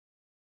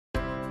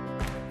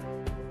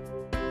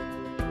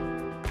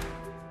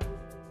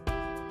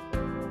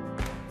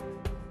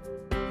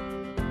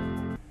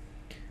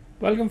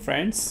Welcome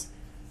friends.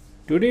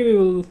 Today we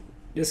will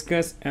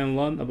discuss and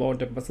learn about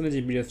the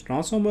percentage impedance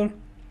transformer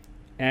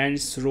and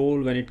its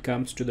role when it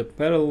comes to the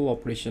parallel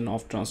operation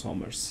of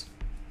transformers.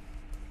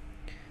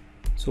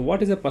 So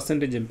what is a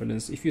percentage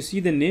impedance? If you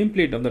see the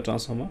nameplate of the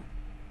transformer,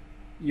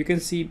 you can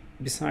see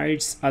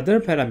besides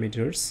other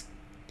parameters,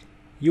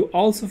 you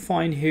also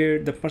find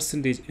here the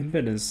percentage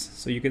impedance.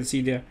 So you can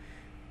see the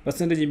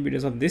percentage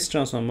impedance of this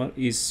transformer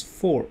is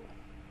 4.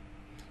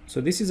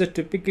 So this is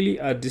typically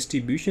a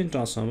distribution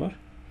transformer.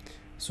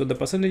 So the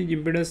percentage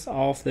impedance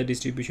of the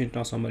distribution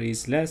transformer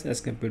is less as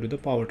compared to the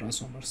power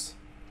transformers.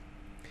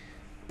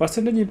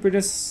 Percentage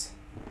impedance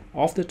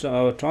of the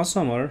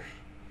transformer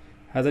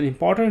has an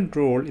important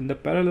role in the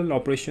parallel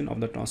operation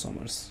of the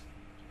transformers.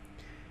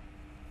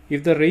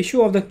 If the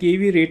ratio of the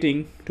kV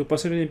rating to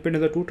percentage impedance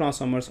of the two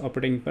transformers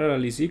operating in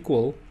parallel is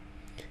equal,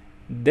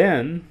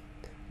 then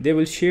they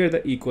will share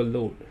the equal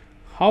load.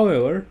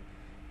 However,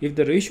 if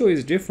the ratio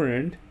is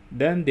different,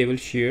 then they will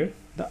share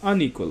the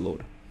unequal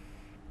load.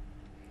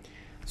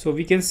 So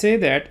we can say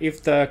that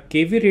if the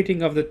kV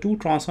rating of the two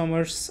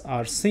transformers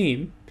are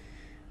same,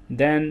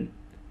 then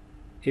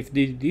if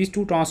these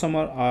two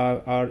transformers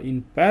are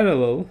in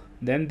parallel,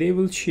 then they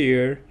will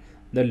share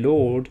the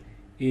load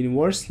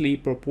inversely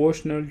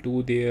proportional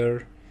to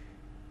their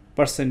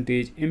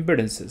percentage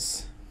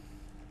impedances.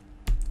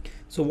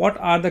 So what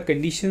are the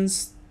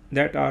conditions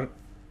that are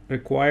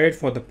required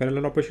for the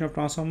parallel operation of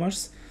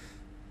transformers?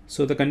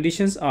 So the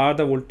conditions are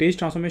the voltage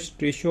transformation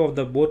ratio of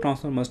the both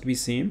transformers must be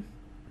same,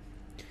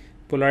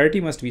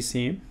 polarity must be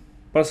same,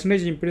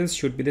 percentage impedance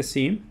should be the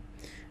same,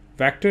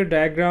 vector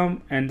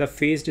diagram and the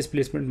phase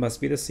displacement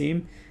must be the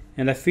same,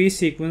 and the phase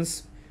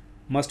sequence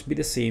must be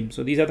the same.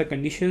 So these are the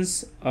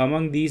conditions.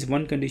 Among these,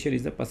 one condition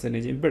is the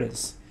percentage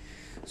impedance.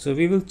 So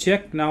we will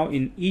check now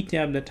in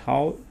Etap that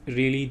how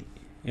really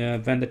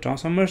when the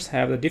transformers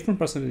have the different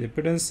percentage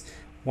impedance,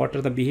 what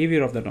are the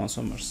behavior of the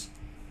transformers.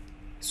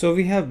 So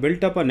we have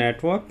built up a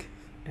network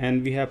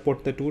and we have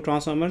put the two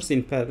transformers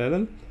in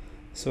parallel.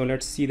 So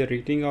let's see the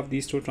rating of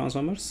these two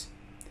transformers.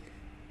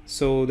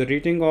 So the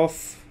rating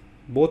of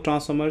both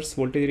transformers,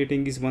 voltage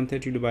rating is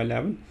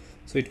 132/11.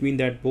 So it means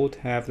that both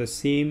have the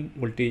same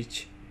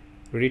voltage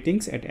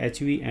ratings at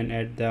HV and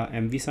at the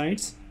MV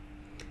sides.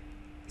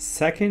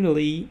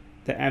 Secondly,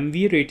 the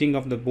MV rating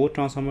of the both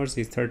transformers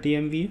is 30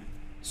 MV.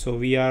 So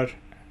we are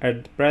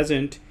at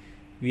present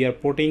we are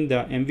putting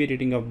the MV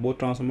rating of both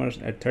transformers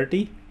at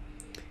 30.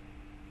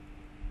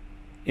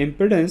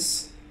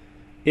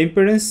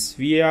 Impedance,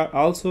 we are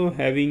also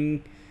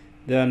having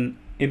the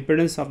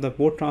impedance of the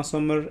both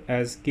transformer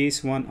as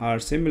case 1 are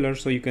similar.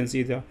 So you can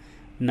see the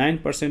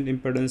 9%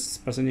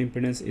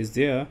 impedance is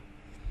there.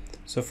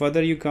 So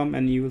further you come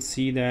and you will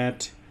see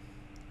that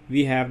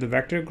we have the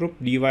vector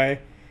group dy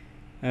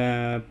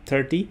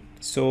 30.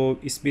 So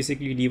it's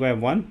basically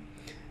dy1.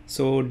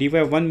 So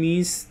dy1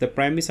 means the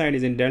primary side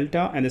is in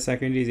delta and the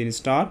secondary is in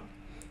star,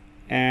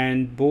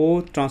 and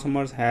both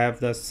transformers have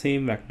the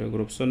same vector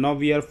group. So now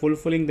we are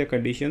fulfilling the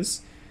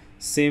conditions,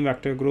 same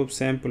vector group,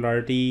 same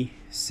polarity,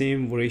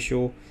 same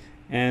ratio,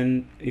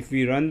 and if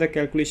we run the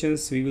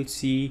calculations we will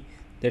see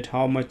that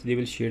how much they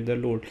will share the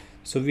load.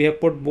 So we have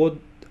put both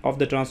of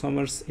the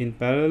transformers in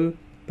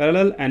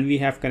parallel and we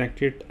have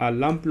connected a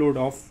lump load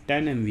of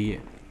 10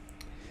 MVA.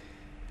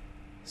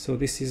 So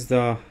this is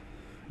the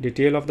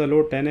detail of the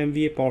load. 10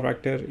 MVA, power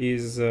factor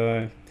is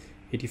 85%,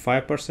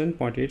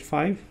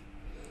 0.85,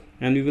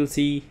 and we will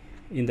see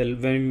in the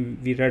when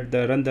we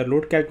run the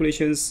load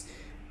calculations,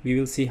 we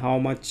will see how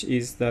much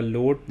is the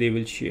load they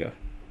will share.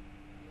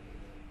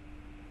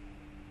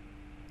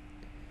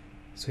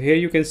 So here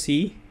you can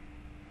see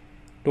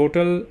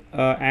total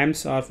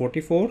amps are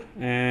 44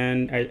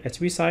 and at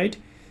HV side.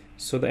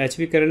 So the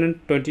HV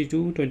current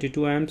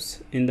 22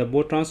 amps in the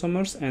both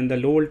transformers, and the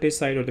low voltage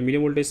side or the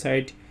medium voltage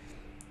side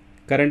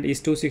current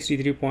is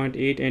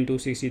 263.8 and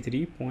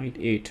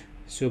 263.8.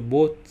 So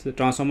both the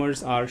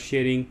transformers are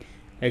sharing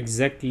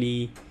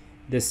exactly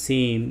the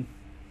same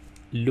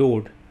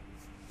load.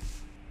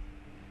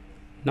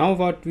 Now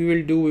what we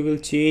will do, we will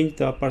change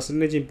the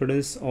percentage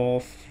impedance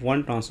of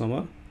one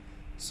transformer.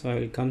 So I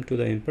will come to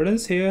the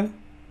impedance here,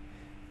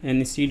 and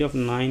instead of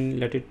 9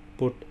 let it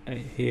put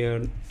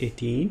here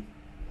 18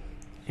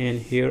 and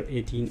here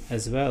 18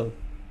 as well.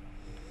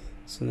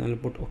 So then I'll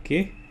put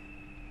OK,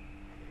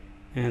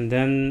 and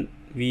then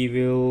we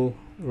will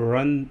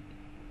run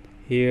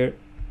here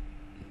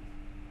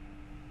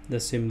the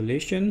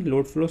simulation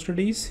load flow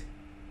studies,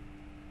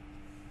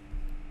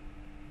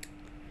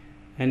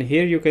 and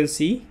here you can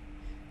see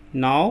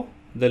now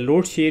the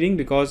load sharing,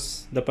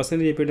 because the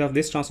percentage impedance of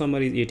this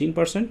transformer is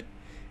 18%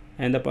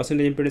 and the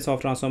percentage impedance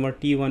of transformer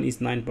T1 is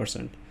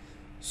 9%.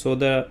 So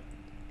the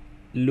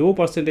low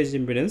percentage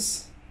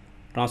impedance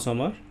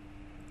transformer,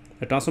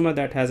 the transformer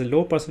that has a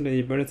low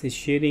percentage impedance is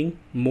sharing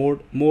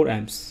more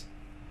amps,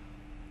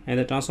 and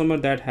the transformer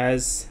that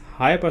has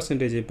high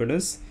percentage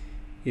impedance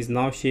is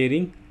now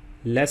sharing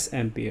less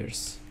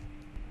amperes.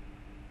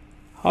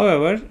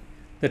 However,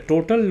 the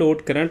total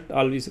load current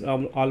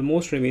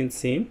almost remains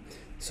same.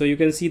 So you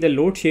can see the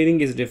load sharing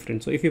is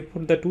different. So if you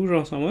put the two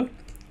transformer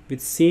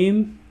with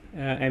same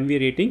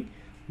MV rating,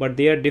 but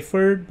they are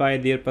differed by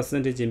their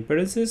percentage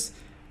impedances.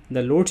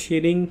 The load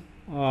sharing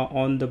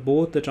on the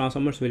both the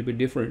transformers will be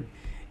different.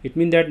 It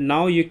means that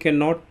now you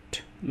cannot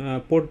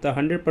put the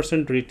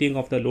 100% rating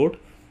of the load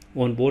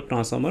on both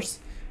transformers,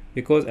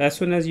 because as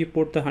soon as you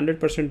put the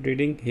 100%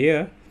 rating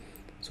here,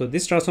 so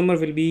this transformer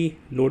will be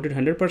loaded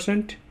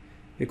 100%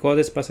 because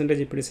its percentage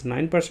impedance is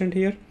 9%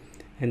 here,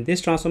 and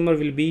this transformer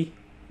will be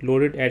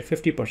loaded at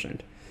 50%.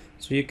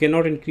 So you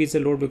cannot increase the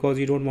load because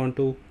you don't want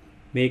to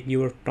make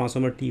your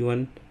transformer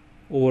T1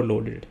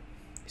 overloaded.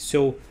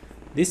 So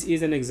this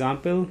is an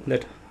example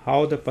that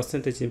how the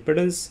percentage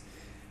impedance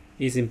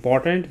is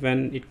important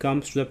when it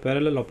comes to the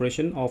parallel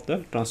operation of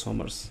the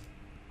transformers.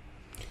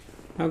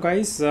 Now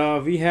guys,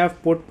 we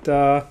have put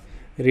the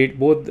rate,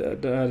 both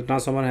the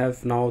transformer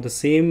have now the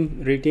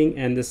same rating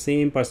and the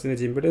same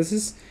percentage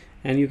impedances,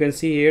 and you can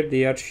see here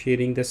they are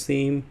sharing the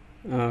same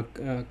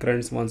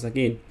currents once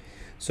again.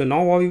 So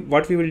now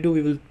what we will do,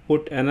 we will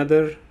put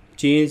another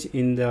change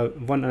in the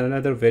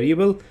another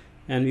variable,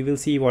 and we will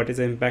see what is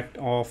the impact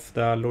of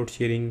the load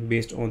sharing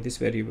based on this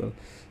variable.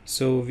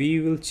 So we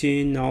will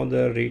change now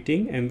the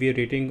rating, MVA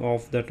rating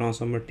of the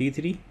transformer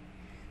T3.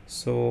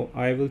 So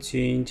I will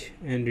change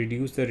and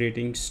reduce the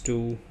ratings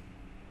to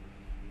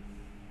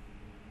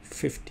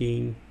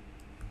 15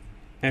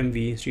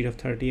 MVA instead of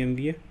 30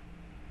 MVA.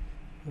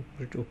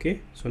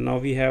 Okay, so now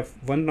we have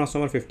one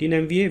transformer 15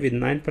 MVA with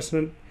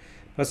 9%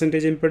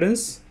 percentage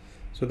impedance.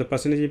 So the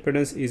percentage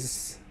impedance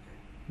is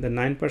the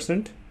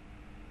 9%,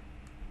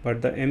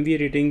 but the MVA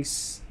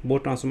ratings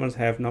both transformers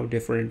have now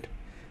different.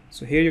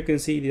 So here you can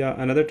see the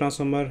another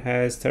transformer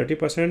has 30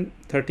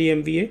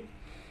 MVA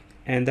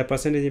and the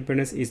percentage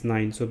impedance is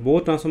 9. So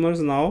both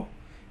transformers now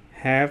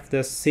have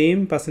the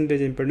same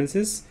percentage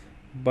impedances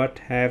but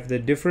have the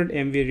different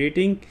MVA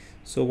rating.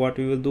 So what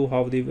we will do,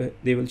 how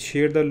they will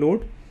share the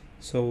load.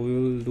 So we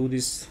will do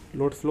this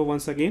load flow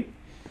once again,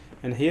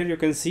 and here you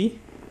can see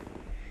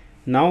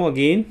now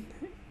again,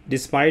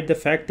 despite the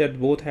fact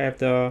that both have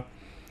the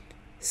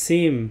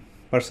same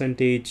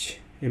percentage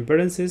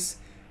impedances,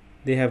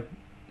 they have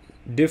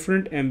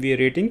different MVA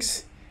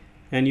ratings,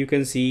 and you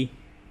can see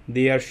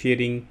they are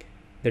sharing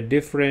the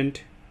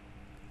different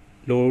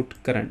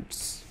load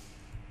currents.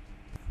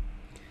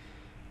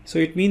 So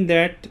it means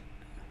that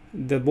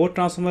the both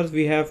transformers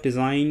we have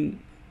designed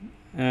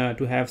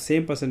to have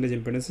same percentage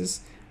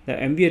impedances, the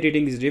MVA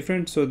rating is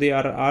different, so they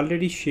are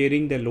already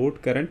sharing the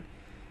load current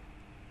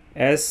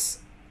as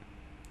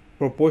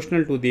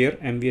proportional to their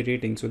MVA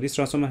rating. So this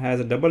transformer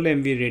has a double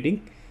MVA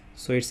rating,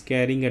 so it's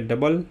carrying a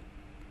double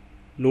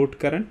load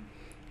current,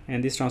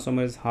 and this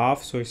transformer is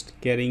half, so it's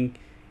carrying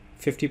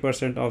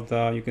 50% of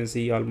the, you can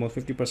see almost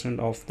 50%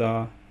 of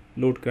the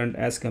load current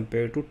as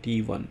compared to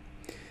T1.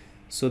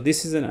 So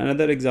this is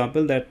another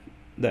example that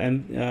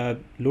the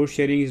load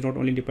sharing is not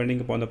only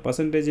depending upon the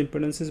percentage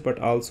impedances but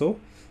also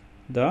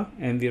the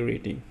MVA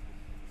rating.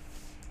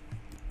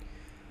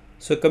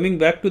 So coming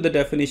back to the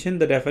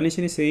definition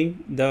is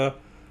saying the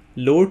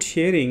load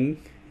sharing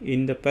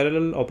in the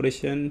parallel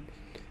operation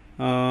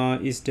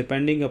is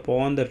depending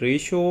upon the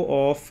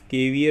ratio of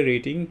kVA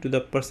rating to the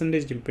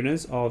percentage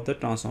impedance of the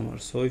transformer.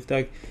 So if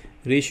the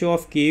ratio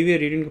of kVA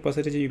rating to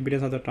percentage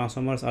impedance of the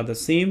transformers are the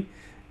same,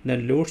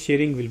 then load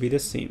sharing will be the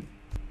same.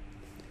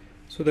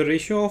 So the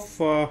ratio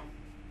of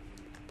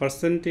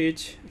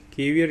percentage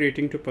kVA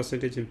rating to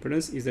percentage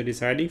impedance is the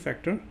deciding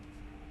factor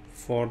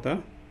for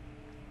the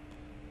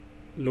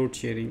load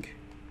sharing.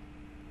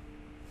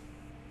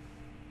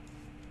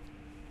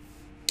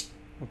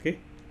 Okay,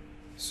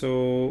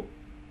 so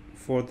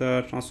for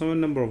the transformer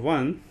number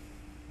 1,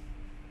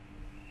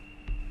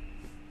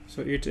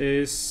 so it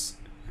is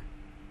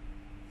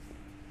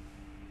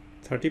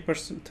 30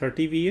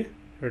 MVA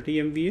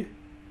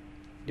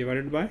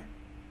divided by,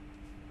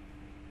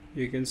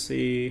 you can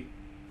say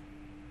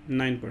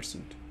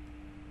 9%,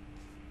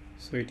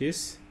 so it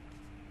is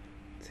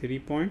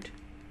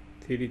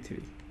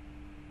 3.33.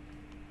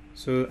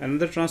 So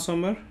another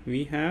transformer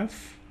we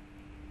have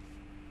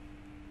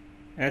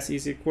S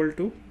is equal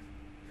to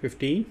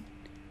 15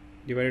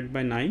 divided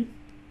by 9,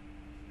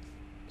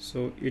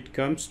 so it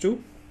comes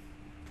to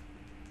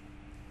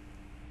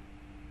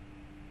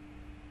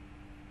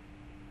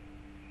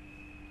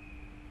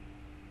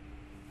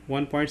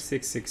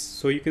 1.66.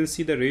 So you can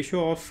see the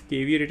ratio of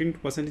kVA rating to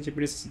percentage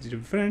impedance is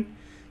different.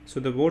 So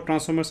the both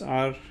transformers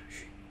are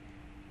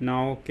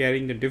now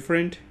carrying the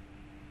different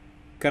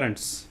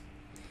currents.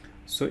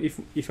 So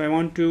if I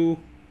want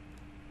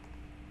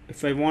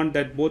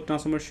that both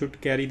transformers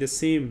should carry the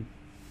same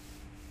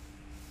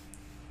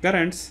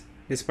currents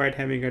despite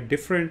having a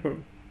different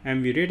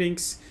MV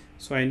ratings,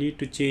 so I need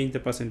to change the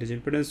percentage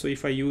impedance. So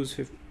if I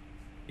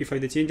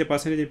change the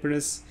percentage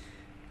impedance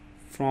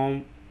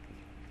from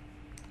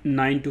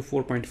 9 to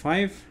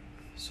 4.5,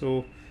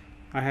 so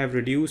I have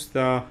reduced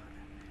the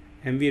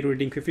MV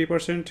rating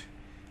 50%,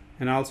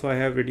 and also I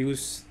have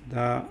reduced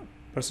the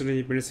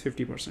percentage impedance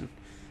 50%.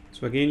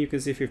 So again you can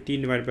see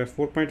 15 divided by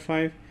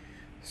 4.5,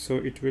 so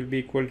it will be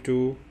equal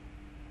to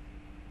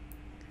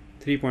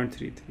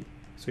 3.33.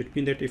 So it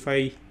means that if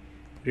I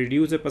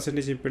reduce the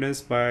percentage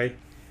impedance by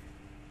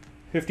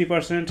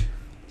 50%,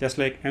 just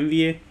like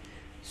MVA.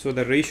 So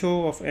the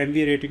ratio of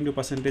MVA rating to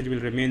percentage will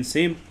remain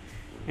same,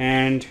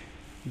 and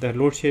the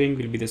load sharing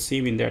will be the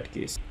same in that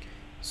case.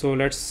 So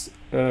let's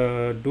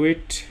do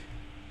it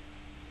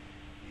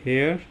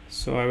here.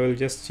 So I will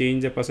just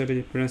change the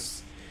percentage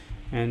impedance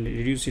and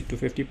reduce it to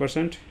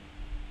 50%.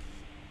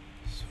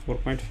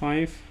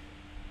 4.5.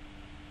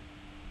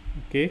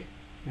 okay,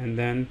 and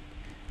then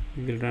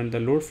we will run the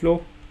load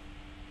flow,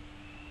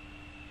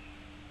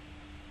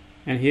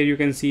 and here you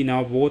can see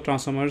now both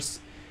transformers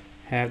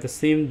have the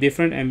same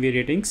different MVA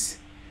ratings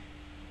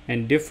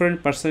and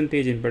different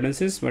percentage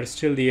impedances, but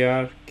still they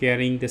are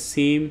carrying the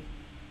same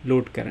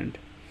load current.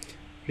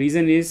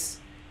 Reason is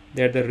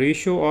that the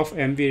ratio of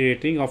MVA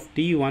rating of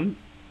T1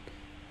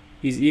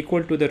 is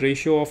equal to the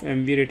ratio of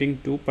MVA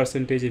rating to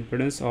percentage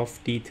impedance of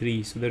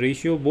T3. So the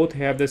ratio, both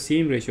have the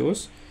same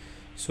ratios,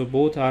 so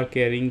both are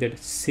carrying the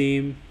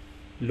same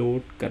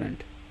load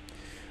current.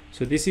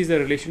 So this is the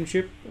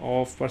relationship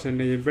of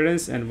percentage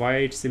impedance and why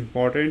it's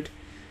important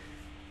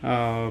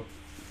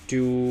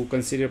to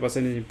consider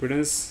percentage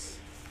impedance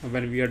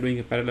when we are doing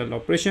a parallel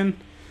operation.